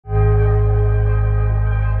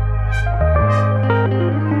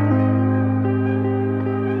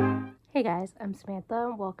guys, I'm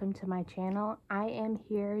Samantha. Welcome to my channel. I am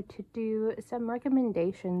here to do some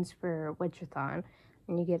recommendations for Witchathon,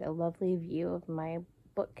 and you get a lovely view of my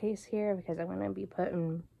bookcase here because I'm going to be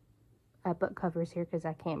putting book covers here because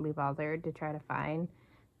I can't be bothered to try to find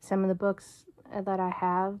some of the books that I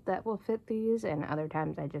have that will fit these, and other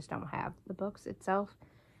times I just don't have the books itself.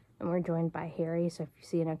 And we're joined by Harry, so if you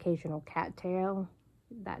see an occasional cattail,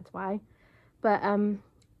 that's why. But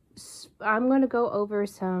I'm going to go over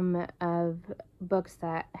some of books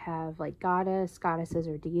that have like goddesses,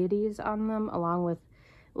 or deities on them, along with,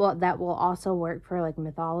 well, that will also work for like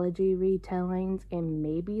mythology retellings and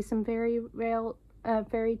maybe some fairy tale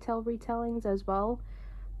retellings as well.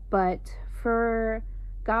 But for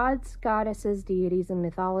gods, goddesses, deities, and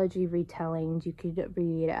mythology retellings, you could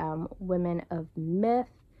read Women of Myth.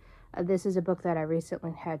 This is a book that I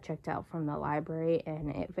recently had checked out from the library, and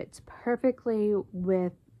it fits perfectly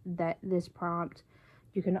with this prompt.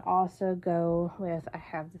 You can also go with, I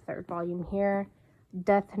have the third volume here,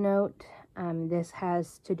 Death Note. This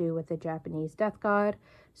has to do with the Japanese death god,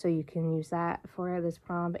 so you can use that for this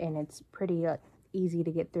prompt, and it's pretty easy to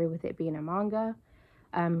get through with it being a manga.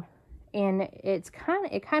 And it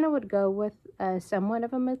kind of would go with somewhat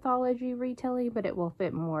of a mythology retelling, but it will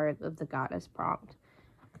fit more of the goddess prompt.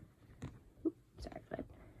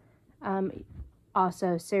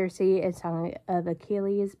 Also, Circe and Song of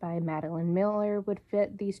Achilles by Madeline Miller would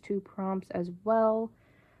fit these two prompts as well.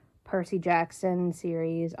 Percy Jackson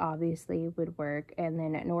series obviously would work. And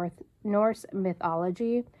then Norse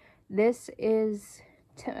mythology. This is,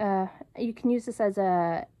 you can use this as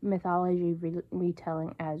a mythology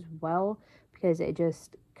retelling as well, because it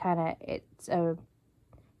just it's a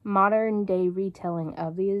modern day retelling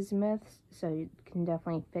of these myths, so you can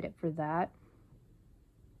definitely fit it for that.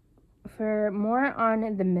 For more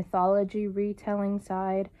on the mythology retelling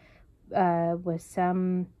side, with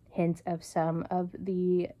some hints of some of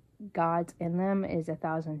the gods in them, is A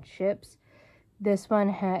Thousand Ships. This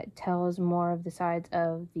one tells more of the sides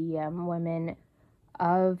of the women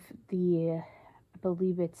of the, I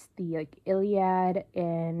believe it's the Iliad,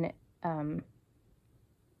 and I'm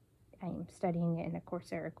studying it in a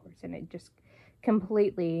Coursera course, and it just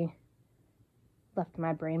completely left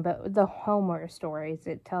my brain. But the Homer stories,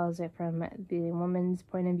 it tells it from the woman's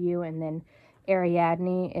point of view, and then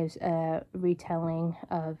Ariadne is a retelling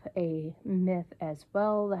of a myth as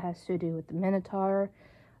well that has to do with the Minotaur.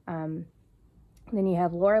 Then you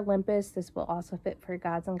have Lore Olympus. This will also fit for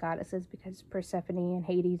gods and goddesses because Persephone and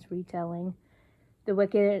Hades retelling. The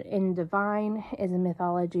Wicked and Divine is a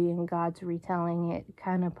mythology and gods retelling. It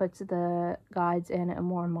kind of puts the gods in a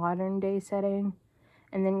more modern day setting.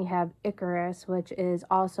 And then you have Icarus, which is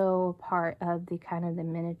also part of the kind of the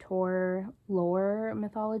Minotaur lore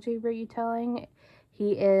mythology retelling.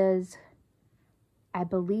 He is, I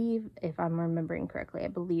believe, if I'm remembering correctly, I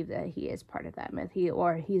believe that he is part of that myth.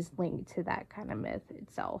 He's linked to that kind of myth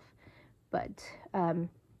itself. But, and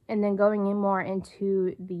then going in more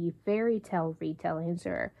into the fairy tale retellings,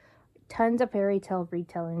 there are tons of fairy tale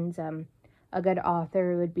retellings. A good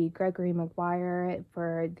author would be Gregory Maguire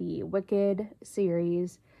for the Wicked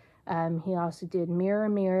series. He also did Mirror,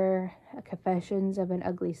 Mirror, Confessions of an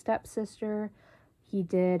Ugly Stepsister. He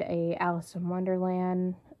did a Alice in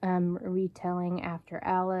Wonderland retelling after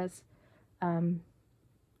Alice.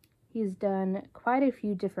 He's done quite a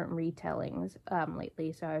few different retellings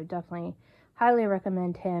lately, so I would definitely highly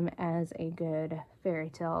recommend him as a good fairy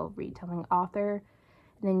tale retelling author.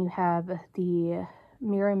 And then you have the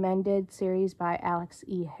Mirror Mended series by Alex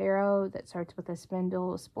E. Harrow that starts with a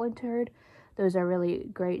spindle splintered. Those are really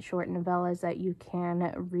great short novellas that you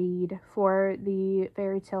can read for the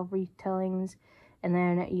fairy tale retellings. And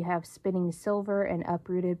then you have Spinning Silver and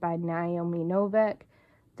Uprooted by Naomi Novik.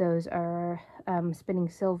 Those are, Spinning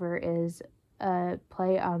Silver is a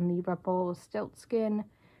play on the Rumpelstiltskin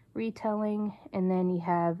retelling. And then you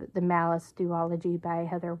have The Malice Duology by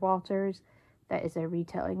Heather Walters. That is a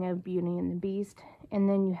retelling of Beauty and the Beast. And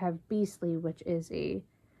then you have Beastly, which is a,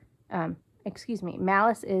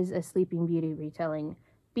 Malice is a Sleeping Beauty retelling.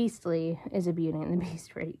 Beastly is a Beauty and the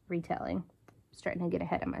Beast retelling. I'm starting to get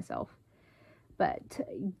ahead of myself. But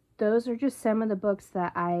those are just some of the books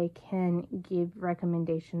that I can give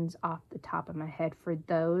recommendations off the top of my head for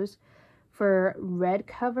those. For red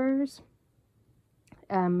covers,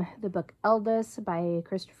 the book Eldest by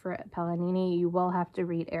Christopher Paolini. You will have to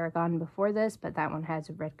read Eragon before this, but that one has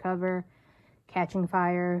a red cover. Catching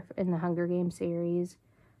Fire in the Hunger Games series.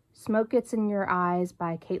 Smoke Gets in Your Eyes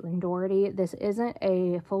by Caitlin Doherty. This isn't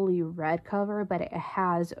a fully red cover, but it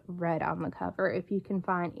has red on the cover. If you can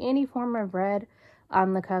find any form of red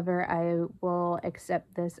on the cover, I will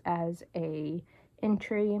accept this as a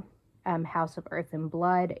entry. House of Earth and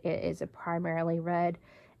Blood. It is a primarily red.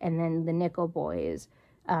 And then The Nickel Boys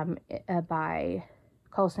by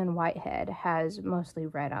Colson Whitehead has mostly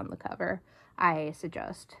red on the cover. I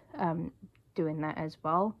suggest doing that as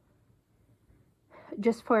well.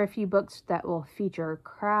 Just for a few books that will feature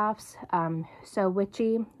crafts. So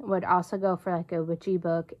Witchy would also go for like a witchy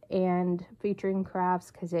book and featuring crafts,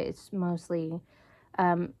 because it's mostly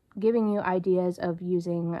giving you ideas of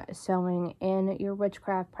using sewing in your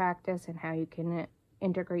witchcraft practice and how you can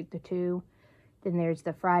integrate the two. Then there's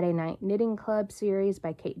the Friday Night Knitting Club series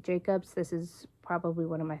by Kate Jacobs. This is probably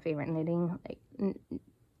one of my favorite knitting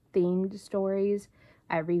themed stories.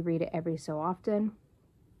 I reread it every so often.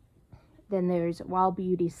 Then there's While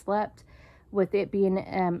Beauty Slept, with it being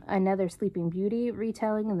another Sleeping Beauty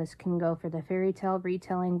retelling, and this can go for the fairy tale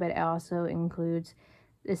retelling, but it also includes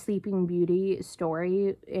the Sleeping Beauty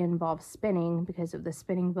story involves spinning because of the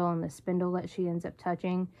spinning wheel and the spindle that she ends up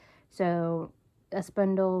touching. So a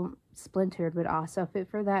spindle splintered would also fit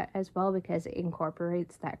for that as well, because it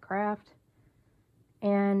incorporates that craft.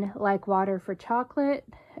 And Like Water for Chocolate,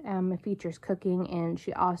 it features cooking, and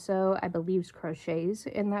she also, I believe, crochets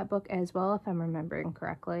in that book as well, if I'm remembering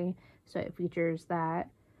correctly. So it features that.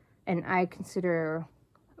 And I consider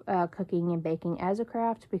cooking and baking as a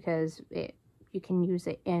craft, because you can use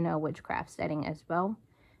it in a witchcraft setting as well.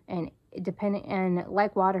 And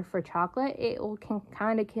Like Water for Chocolate, can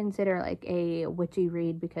kind of consider like a witchy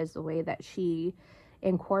read, because the way that she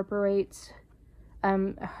incorporates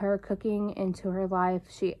her cooking into her life,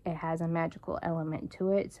 it has a magical element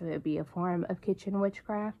to it, so it would be a form of kitchen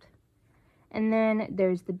witchcraft. And then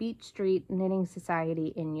there's the Beach Street Knitting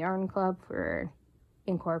Society and Yarn Club for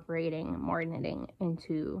incorporating more knitting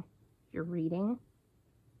into your reading.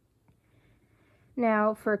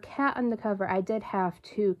 Now, for Cat on the Cover, I did have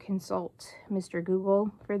to consult Mr.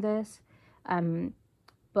 Google for this.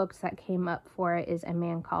 Books that came up for it is A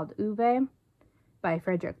Man Called Uwe by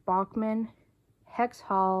Frederick Bachman, Hex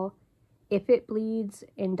Hall, If It Bleeds,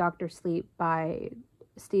 and Dr. Sleep by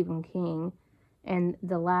Stephen King, and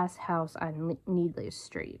The Last House on Needless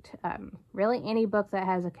Street. Really any book that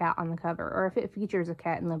has a cat on the cover, or if it features a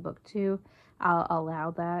cat in the book too, I'll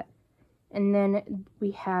allow that. And then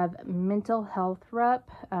we have Mental Health Rep.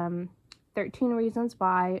 13 Reasons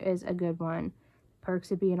Why is a good one.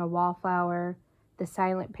 Perks of Being a Wallflower, The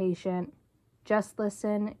Silent Patient, Just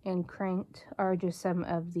Listen, and Cranked are just some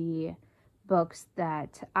of the books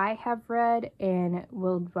that I have read and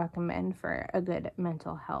will recommend for a good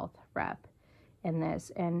mental health rep in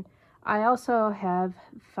this. And I also have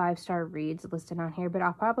 5-star reads listed on here, but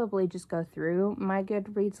I'll probably just go through my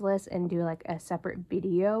Goodreads list and do like a separate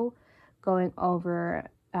video going over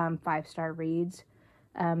 5-star reads.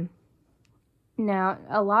 Now,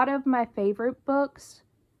 a lot of my favorite books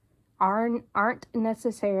aren't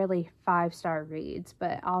necessarily 5-star reads,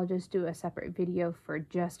 but I'll just do a separate video for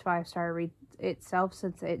just 5-star reads itself,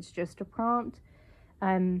 since it's just a prompt.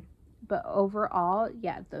 But overall,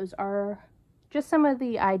 yeah, those are just some of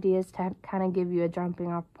the ideas to kind of give you a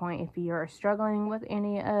jumping off point if you're struggling with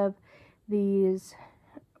any of these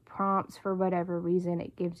prompts for whatever reason.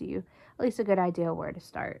 It gives you at least a good idea where to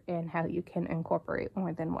start and how you can incorporate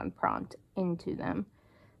more than one prompt into them.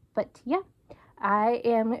 But yeah, I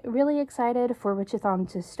am really excited for Witchathon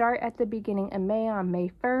to start at the beginning of May, on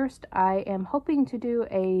May 1st. I am hoping to do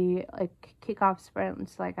a kickoff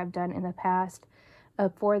sprints like I've done in the past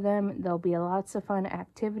for them. There'll be lots of fun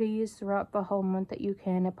activities throughout the whole month that you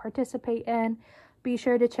can participate in. Be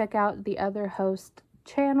sure to check out the other host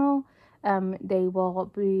channel. They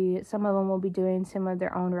will be, some of them will be doing some of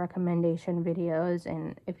their own recommendation videos,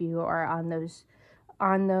 and if you are on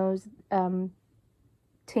those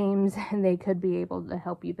teams, they could be able to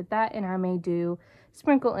help you with that. And I may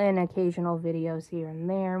sprinkle in occasional videos here and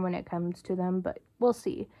there when it comes to them, but we'll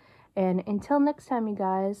see. And until next time, you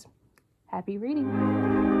guys, happy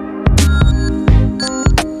reading.